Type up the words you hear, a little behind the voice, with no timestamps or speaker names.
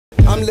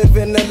I'm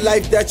living a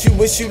life that you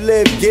wish you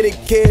lived. Get it,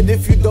 kid,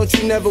 if you don't,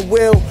 you never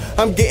will.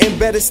 I'm getting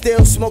better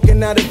still,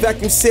 smoking out a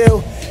vacuum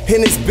seal. In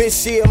this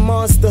bitch, she a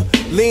monster,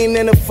 lean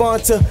in a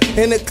Fanta.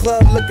 In the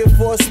club looking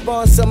for a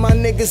sponsor, my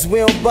niggas, we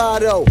don't buy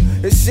though.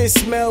 This shit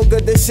smell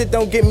good, this shit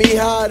don't get me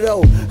high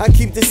though. I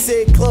keep the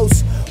shit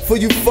close for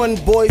you fun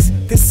boys,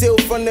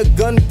 concealed from the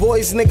gun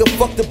boys. Nigga,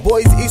 fuck the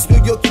boys, East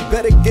New York, you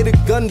better get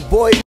a gun,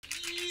 boy.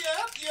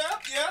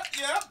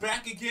 Yep,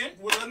 back again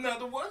with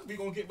another one. We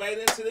gonna get right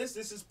into this.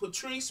 This is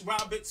Patrice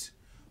Roberts.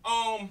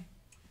 Mind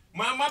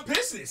my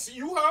business.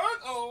 You heard?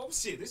 Oh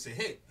shit, this a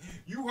hit.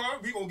 You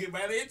heard? We gonna get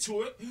right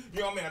into it.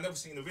 You know what I mean? I never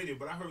seen the video,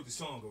 but I heard the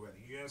song already.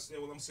 You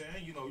understand what I'm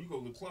saying? You know, you go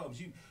to the clubs,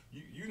 you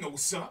know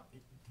what's up.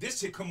 This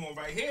shit come on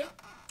right here.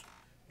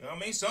 You know what I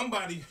mean?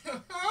 Somebody,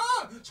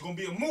 it's gonna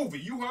be a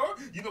movie. You heard?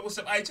 You know what's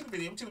up? Alright, to the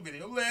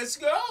video. Let's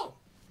go.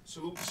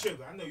 Salute the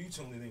sugar. I know you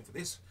tuning in for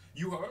this.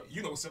 You heard?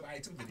 You know what's up?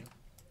 Alright, to the video.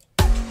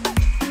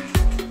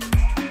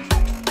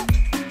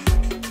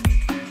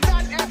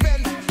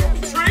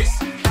 Patrice?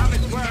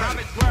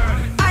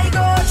 I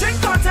go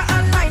drink water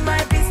and mind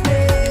my business.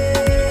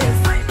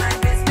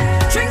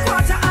 Drink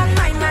water and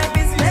mind my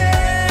business.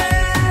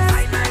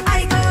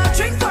 I go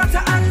drink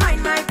water and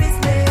mind my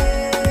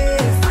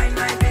business.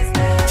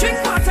 Drink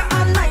water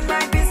and mind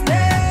my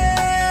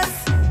business.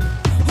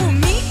 Who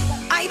me?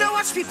 I don't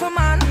watch people,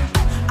 man.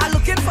 I'm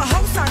looking for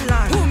house and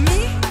land. Who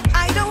me?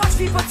 I don't watch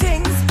people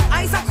things.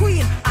 I's a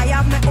queen. I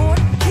have my own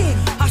king.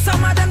 Or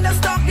some of them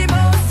just talk the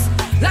most,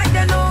 like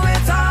they know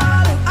it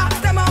all.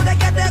 Ask them how they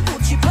get their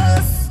Gucci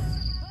purse.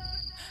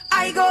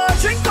 I go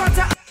drink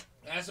water.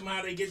 Ask them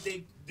how they get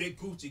their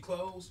Gucci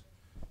clothes.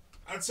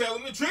 I tell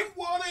them to drink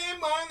water and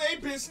mind their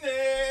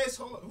business.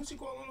 Hold on, who's she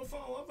calling on the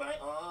phone? All right,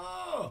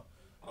 all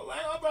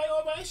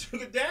right.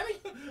 Sugar daddy?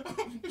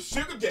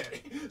 Sugar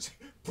daddy.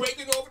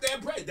 Breaking over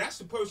that bread. That's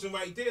the person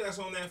right there that's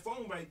on that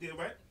phone right there,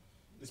 right?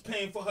 That's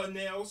paying for her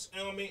nails,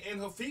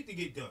 and her feet to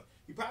get done.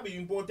 You probably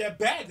even bought that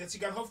bag that she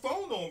got her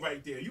phone on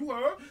right there. You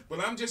heard? But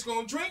I'm just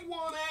gonna drink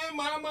water and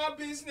mind my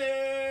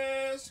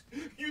business.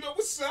 You know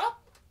what's up?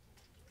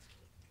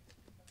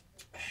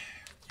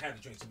 Had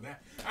to drink some of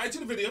that. Alright, to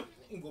the video. You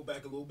can go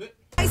back a little bit.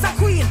 I's a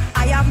queen.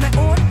 I have my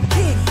own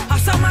king. Or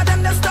some of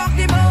them just talk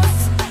the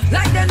most,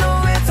 like they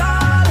know it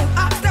all.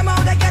 Ask them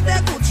how they get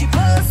their Gucci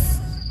purse.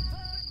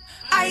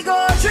 I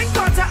go drink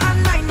water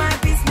and mind my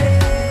business.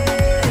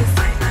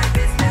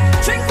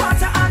 Drink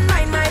water and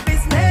mind my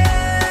business.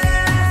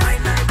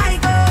 I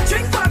go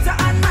drink water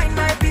and mind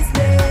my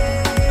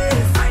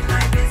business.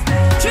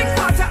 Drink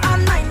water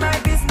and mind my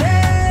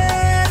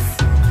business.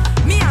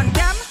 Me and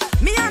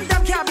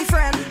them can't be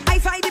friends. I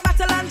fight the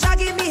battle and Jah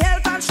give me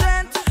health and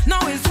strength. Now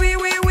it's we.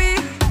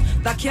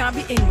 That can't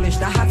be English,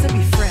 that had to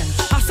be French.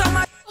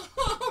 Alright.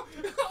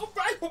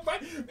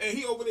 And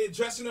he over there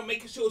dressing her,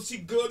 making sure she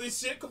good and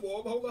shit. Come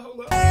on, hold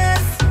up.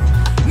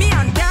 Me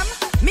and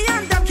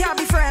them can't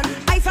be friends.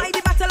 I fight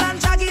the battle and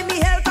Jah give me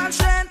health and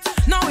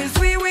strength. Now it's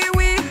we.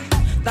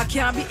 That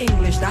can't be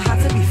English, that had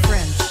to be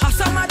French. Or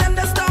some of them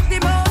just talk the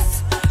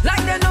most,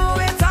 like they know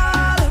it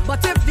all.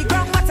 But if the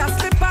ground water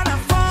slip and I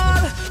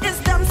fall, it's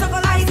them so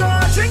I go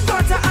drink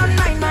water and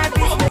mind my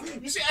business.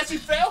 You see how she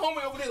fell?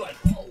 Homie over there like,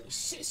 oh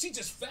shit, she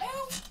just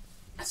fell?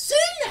 I seen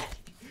that.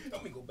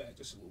 Let me go back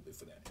just a little bit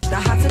for that.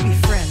 That had to be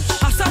French.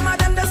 Or some of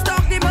them just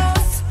talk the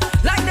most,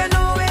 like they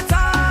know it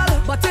all.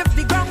 But if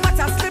the ground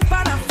water slip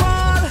and I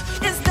fall,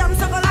 it's them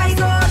so I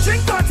go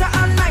drink water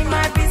and mind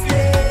my business.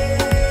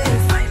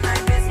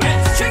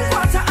 Drink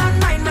water and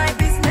mind my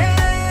business.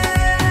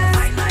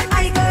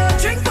 I go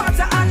drink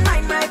water and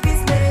mind my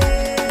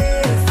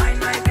business.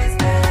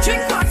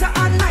 Drink water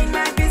and mind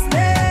my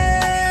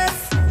business.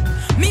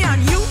 Me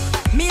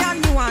and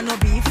you are no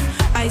beef.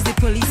 I is the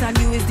police and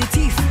you is the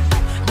thief.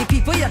 The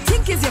people you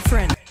think is your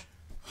friend.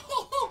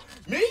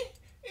 Me?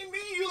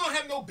 You don't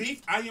have no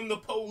beef. I am the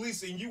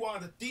police and you are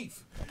the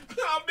thief.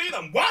 I mean,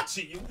 I'm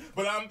watching you,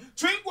 but I'm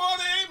drink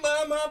water and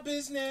mind my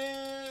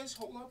business.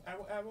 Hold up,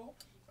 arrow.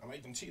 I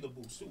like them cheetah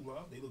boots too,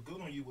 love. They look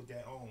good on you with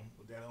that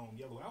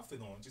yellow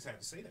outfit on. Just had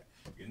to say that.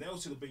 Your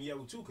nails should have been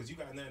yellow too, because you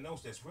got nothing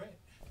else that's red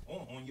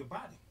on your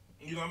body.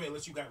 You know what I mean?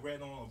 Unless you got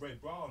red on a red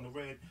bra and the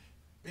red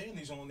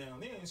bandages on down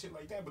there and shit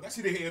like that. But that's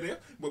the hair there.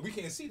 But we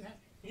can't see that.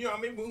 You know what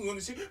I mean? We want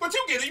to see. But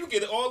you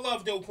get it. All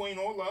love, though, queen.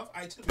 All love.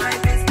 I took my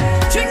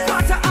business. Drink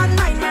water and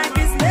mind my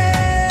business.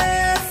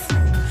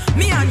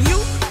 Me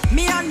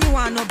and you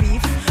are no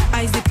beef.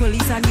 I is the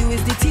police and you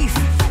is the thief.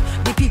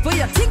 The people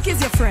you think is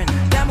your friend,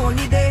 them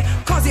only there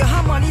cause you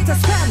have money to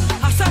spend.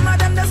 Or some of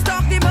them just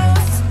talk the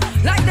most,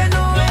 like they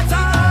know it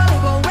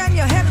all. But when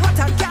your head hot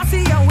and can't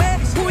see your way,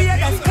 who you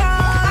just call?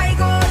 I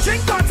go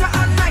drink water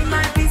and mind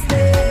my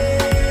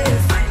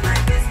business.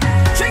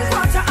 Drink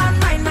water and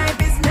mind my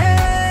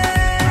business.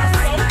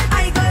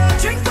 I go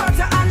drink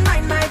water and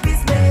mind my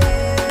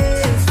business.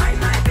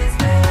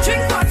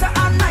 Drink water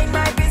and mind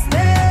my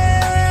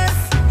business.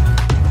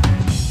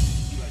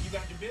 You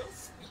got your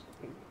bills?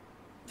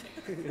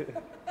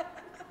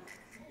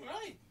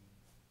 Right.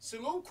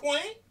 Salute,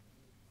 queen.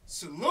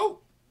 Salute.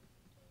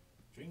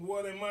 Drink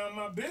water and mind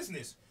my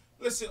business.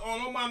 Listen,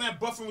 don't mind that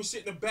buffering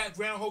shit in the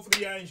background.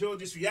 Hopefully, I enjoyed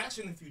this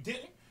reaction. If you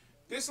didn't,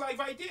 this like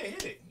right there,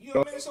 hit it. You know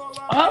what I mean? It's all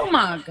Oh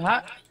my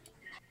God.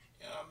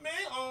 Yeah,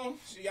 man.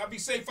 So y'all be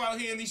safe out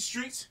here in these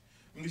streets,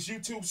 in these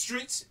YouTube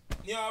streets.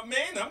 You know what I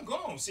mean? I'm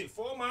gone. Shit,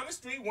 4 -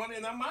 3, 1,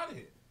 and I'm out of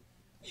here.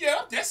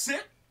 Yeah, that's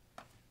it.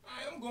 All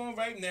right, I'm going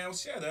right now.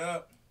 Shut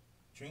up.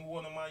 Drink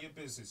water, mind your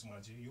business, my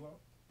G. You out?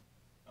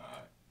 All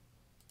right.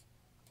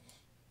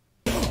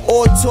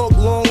 All talk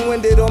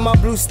long-winded on my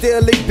blue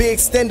steel, they be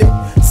extended.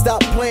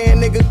 Stop playing,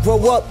 nigga,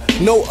 grow up.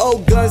 No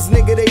old guns,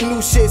 nigga, they new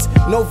shits.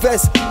 No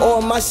vest,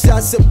 all my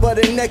shots are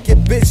butter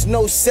naked. Bitch,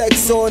 no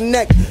sex or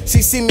neck.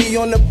 She see me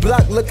on the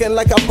block looking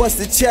like I bust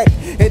a check.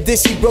 And then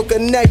she broke her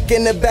neck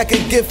in the back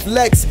of Gift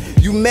Lex.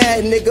 You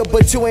mad, nigga,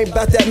 but you ain't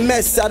about that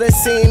mess. I done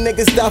seen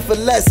niggas die for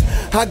less.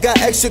 I got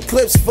extra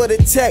clips for the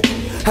tech.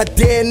 I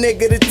dare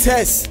nigga to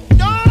test.